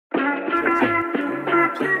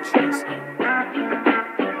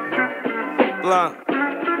Block.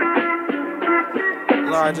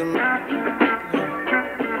 Large.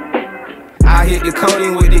 I hit the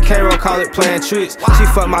codeine with the K-Roll, call it playing tricks. She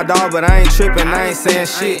fucked my dog, but I ain't trippin', I ain't saying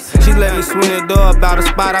shit. She let me swing the door about a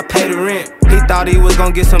spot, I paid the rent. He thought he was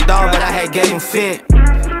gon' get some dog, but I had gave him fent.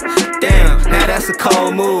 Damn, now that's a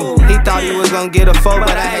cold move. He thought he was gon' get a 4,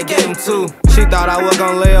 but I had gave him 2. She thought I was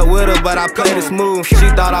gon' lay up with her, but I played it smooth. She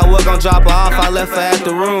thought I was gon' drop her off, I left her at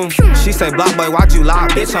the room. She say, Blockboy, why'd you lie?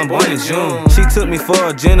 Bitch, I'm born in June. She took me for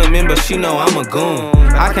a gentleman, but she know I'm a goon.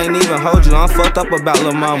 I can't even hold you, I'm fucked up about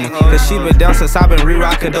lil' mama. Cause she been down since I been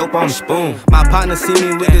re-rockin' dope on the spoon. My partner see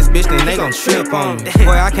me with this bitch, then they gon' trip on me.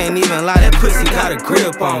 Boy, I can't even lie, that pussy got a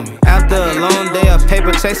grip on me. After a long day of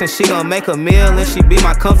paper chasing, she gon' make a meal and she be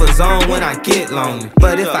my comfort zone when I get lonely.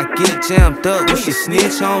 But if I get jammed up, will she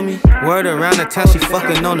snitch on me? Word around the town, she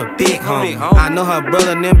fucking on a big homie. I know her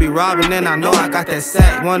brother and them be robbing, and I know I got that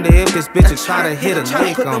sack. Wonder if this bitch will try to hit a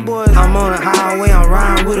lick on me. I'm on the highway, I'm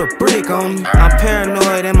riding with a brick on me. I'm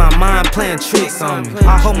paranoid in my mind, playing tricks on me.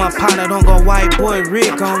 I hope my partner don't go white boy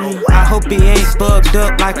Rick on me. I hope he ain't bugged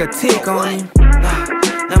up like a tick on him.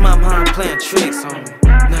 Now my mind playing tricks on me.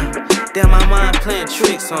 Damn, my mind playing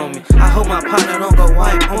tricks on me. I hope my partner don't go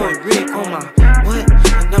white boy Rick on my what?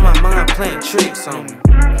 Now my mind playing tricks on me.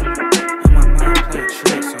 Now my mind playing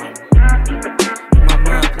tricks on me. My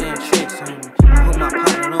mind playing tricks on me. I hope my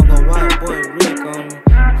partner don't go white boy Rick on me.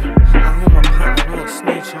 I hope my partner don't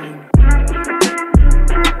snitch on me.